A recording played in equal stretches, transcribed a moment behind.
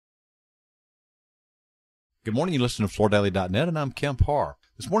Good morning. You listen to FloorDaily.net, and I'm Kemp Harr.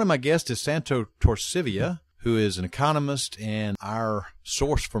 This morning, my guest is Santo Torcivia, who is an economist and our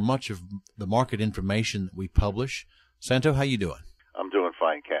source for much of the market information that we publish. Santo, how you doing? I'm doing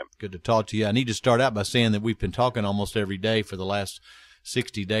fine, Kemp. Good to talk to you. I need to start out by saying that we've been talking almost every day for the last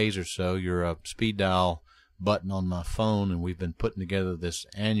 60 days or so. You're a speed dial button on my phone, and we've been putting together this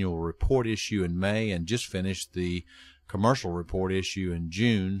annual report issue in May and just finished the commercial report issue in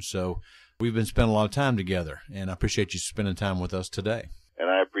June. So we've been spending a lot of time together, and I appreciate you spending time with us today. And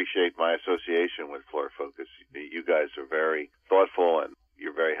I appreciate my association with Floor Focus. You guys are very thoughtful, and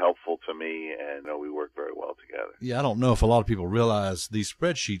you're very helpful to me, and we work very well together. Yeah, I don't know if a lot of people realize these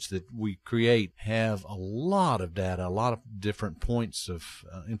spreadsheets that we create have a lot of data, a lot of different points of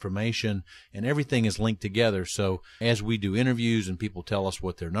information, and everything is linked together. So as we do interviews and people tell us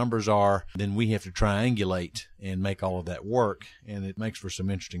what their numbers are, then we have to triangulate and make all of that work, and it makes for some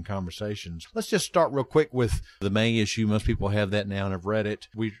interesting conversations. Let's just start real quick with the May issue. Most people have that now and have read it.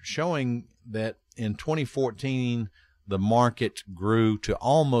 We're showing that in 2014, the market grew to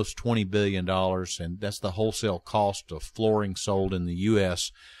almost $20 billion, and that's the wholesale cost of flooring sold in the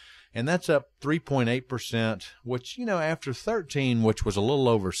U.S., and that's up 3.8%, which, after 13, which was a little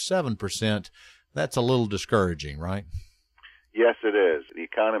over 7%, that's a little discouraging, right? Yes, it is. The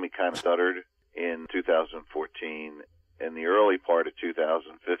economy kind of stuttered in 2014. In the early part of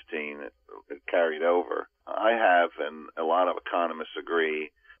 2015, it carried over. I have, and a lot of economists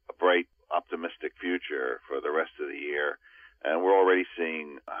agree, a bright, optimistic future for the rest of the year, and we're already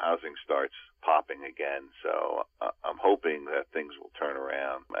seeing housing starts popping again. So I'm hoping that things will turn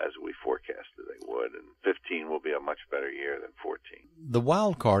around as we forecasted they would, and 15 will be a much better year than 14. The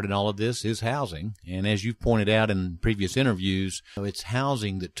wild card in all of this is housing, and as you've pointed out in previous interviews, it's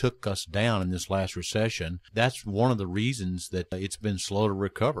housing that took us down in this last recession. That's one of the reasons that it's been slow to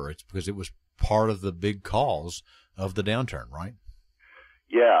recover. It's because it was part of the big cause of the downturn, right?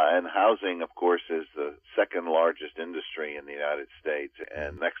 Yeah, and housing, of course, is the second largest industry in the United States.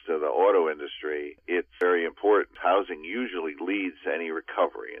 And next to the auto industry, it's very important. Housing usually leads any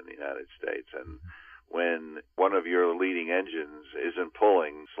recovery in the United States. And when one of your leading engines isn't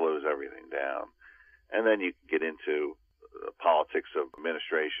pulling, slows everything down. And then you get into the politics of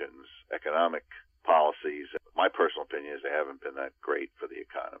administrations, economic policies. My personal opinion is they haven't been that great for the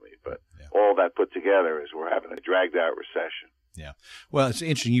economy. But all that put together is we're having a dragged-out recession. Yeah. Well, it's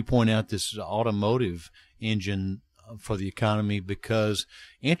interesting you point out this automotive engine for the economy because,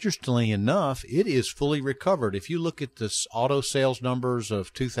 interestingly enough, it is fully recovered. If you look at the auto sales numbers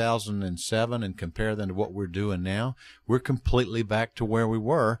of 2007 and compare them to what we're doing now, we're completely back to where we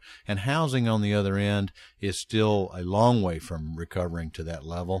were. And housing, on the other end, is still a long way from recovering to that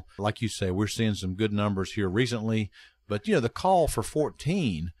level. Like you say, we're seeing some good numbers here recently. But, the call for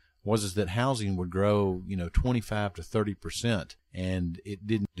 14 was that housing would grow, 25 to 30%, and it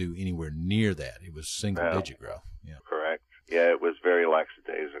didn't do anywhere near that. It was single-digit growth. Yeah. Correct. Yeah, it was very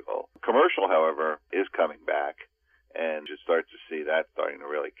lackadaisical. Commercial, however, is coming back, and you start to see that starting to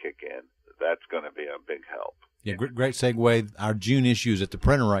really kick in. That's going to be a big help. Yeah, great segue. Our June issue is at the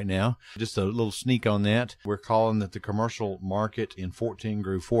printer right now. Just a little sneak on that. We're calling that the commercial market in 14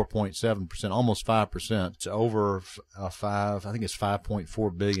 grew 4.7%, almost 5%. It's over I think it's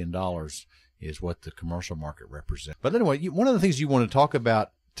 $5.4 billion is what the commercial market represents. But anyway, one of the things you want to talk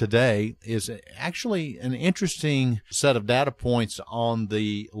about today is actually an interesting set of data points on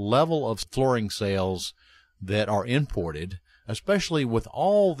the level of flooring sales that are imported, especially with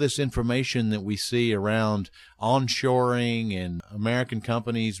all this information that we see around onshoring and American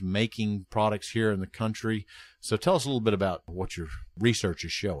companies making products here in the country. So tell us a little bit about what your research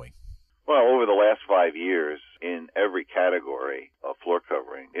is showing. Well, over the last 5 years, in every category of floor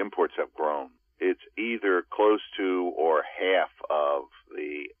covering, imports have grown. It's either close to or half of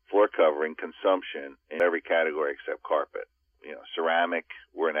the floor covering consumption in every category except carpet. Ceramic,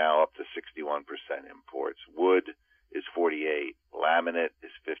 we're now up to 61% imports. Wood is 48, laminate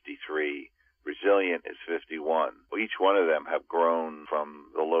is 53, resilient is 51. Each one of them have grown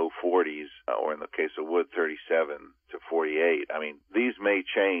from the low 40s, or in the case of wood, 37 to 48. I mean, these may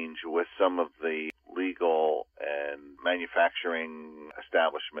change with some of the legal and manufacturing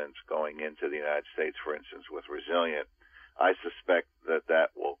establishments going into the United States, for instance, with resilient. I suspect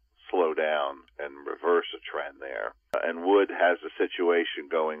that will slow down and reverse a trend there. And wood has a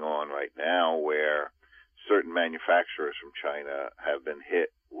situation going on right now where certain manufacturers from China have been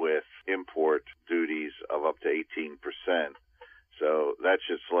hit with import duties of up to 18%. So that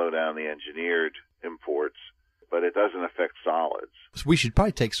should slow down the engineered imports. But but it doesn't affect solids. So we should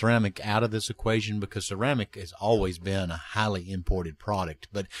probably take ceramic out of this equation because ceramic has always been a highly imported product.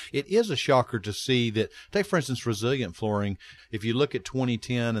 But it is a shocker to see that, take for instance, resilient flooring. If you look at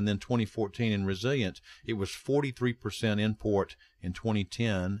 2010 and then 2014 in resilient, it was 43% import in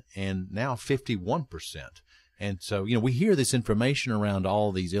 2010 and now 51%. And so, we hear this information around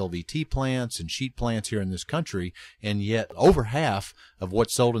all these LVT plants and sheet plants here in this country, and yet over half of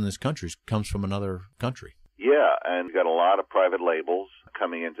what's sold in this country comes from another country. Yeah, and you got a lot of private labels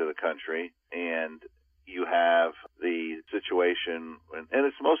coming into the country, and you have the situation, and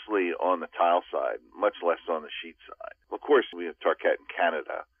it's mostly on the tile side, much less on the sheet side. Of course, we have Tarkett in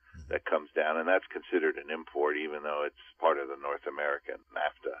Canada that comes down, and that's considered an import, even though it's part of the North American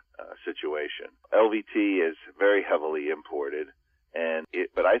NAFTA situation. LVT is very heavily imported,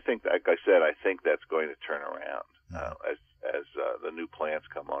 but I think, like I said, I think that's going to turn around as the new plants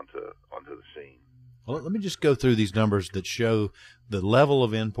come onto the scene. Well, let me just go through these numbers that show the level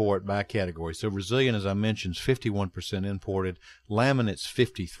of import by category. So resilient, as I mentioned, is 51% imported. Laminate's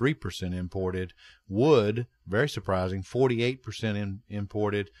 53% imported. Wood, very surprising, 48%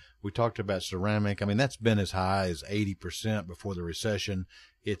 imported. We talked about ceramic. I mean, that's been as high as 80% before the recession.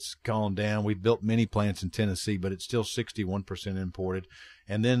 It's gone down. We built many plants in Tennessee, but it's still 61% imported.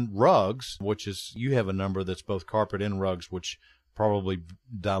 And then rugs, which is, you have a number that's both carpet and rugs, which probably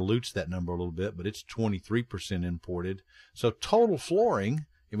dilutes that number a little bit, but it's 23% imported. So total flooring,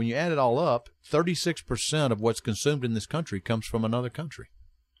 and when you add it all up, 36% of what's consumed in this country comes from another country.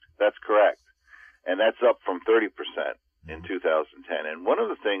 That's correct. And that's up from 30% in 2010. And one of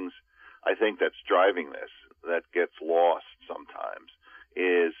the things I think that's driving this that gets lost sometimes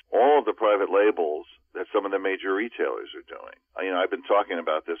is all of the private labels that some of the major retailers are doing. I've been talking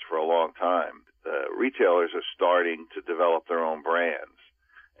about this for a long time. Retailers are starting to develop their own brands.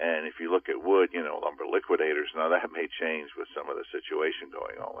 And if you look at wood, Lumber Liquidators, now that may change with some of the situation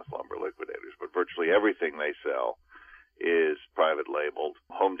going on with Lumber Liquidators, but virtually everything they sell is private labeled.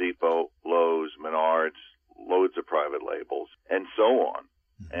 Home Depot, Lowe's, Menards, loads of private labels, and so on.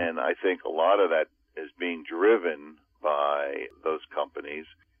 And I think a lot of that is being driven by those companies.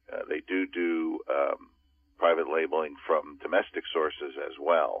 They do private labeling from domestic sources as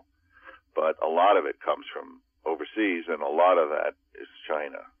well, but a lot of it comes from overseas, and a lot of that is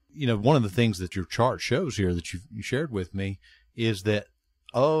China. One of the things that your chart shows here that you shared with me is that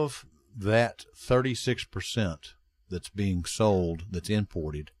of that 36% that's being sold, that's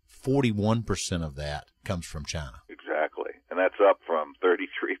imported, 41% of that comes from China. Exactly. And that's up from 33%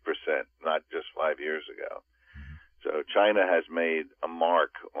 not just 5 years ago. So China has made a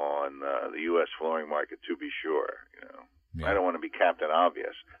mark on the U.S. flooring market, to be sure. Yeah. I don't want to be Captain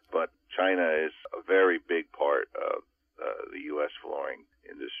Obvious, but China is a very big part of the U.S. flooring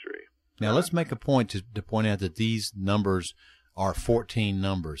industry. Now, let's make a point to point out that these numbers are 14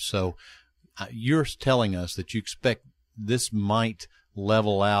 numbers. So you're telling us that you expect this might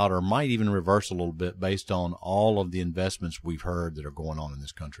level out or might even reverse a little bit based on all of the investments we've heard that are going on in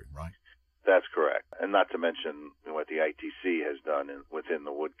this country, right? That's correct. And not to mention what the ITC has done within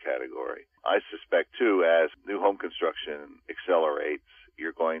the wood category. I suspect, too, as new home construction accelerates,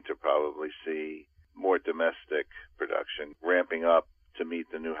 you're going to probably see more domestic production ramping up to meet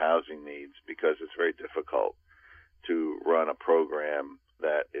the new housing needs, because it's very difficult to run a program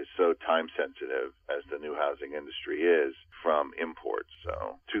that is so time sensitive as the new housing industry is from imports.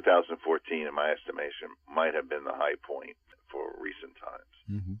 So 2014, in my estimation, might have been the high point for recent times.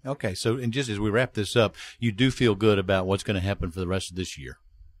 Mm-hmm. Okay, so and just as we wrap this up, you do feel good about what's going to happen for the rest of this year?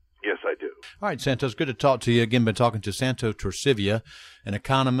 Yes, I do. All right, Santos, good to talk to you. Again, been talking to Santo Torcivia, an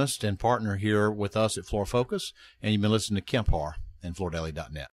economist and partner here with us at Floor Focus, and you've been listening to Kemp Harr and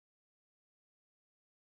FloorDaily.net.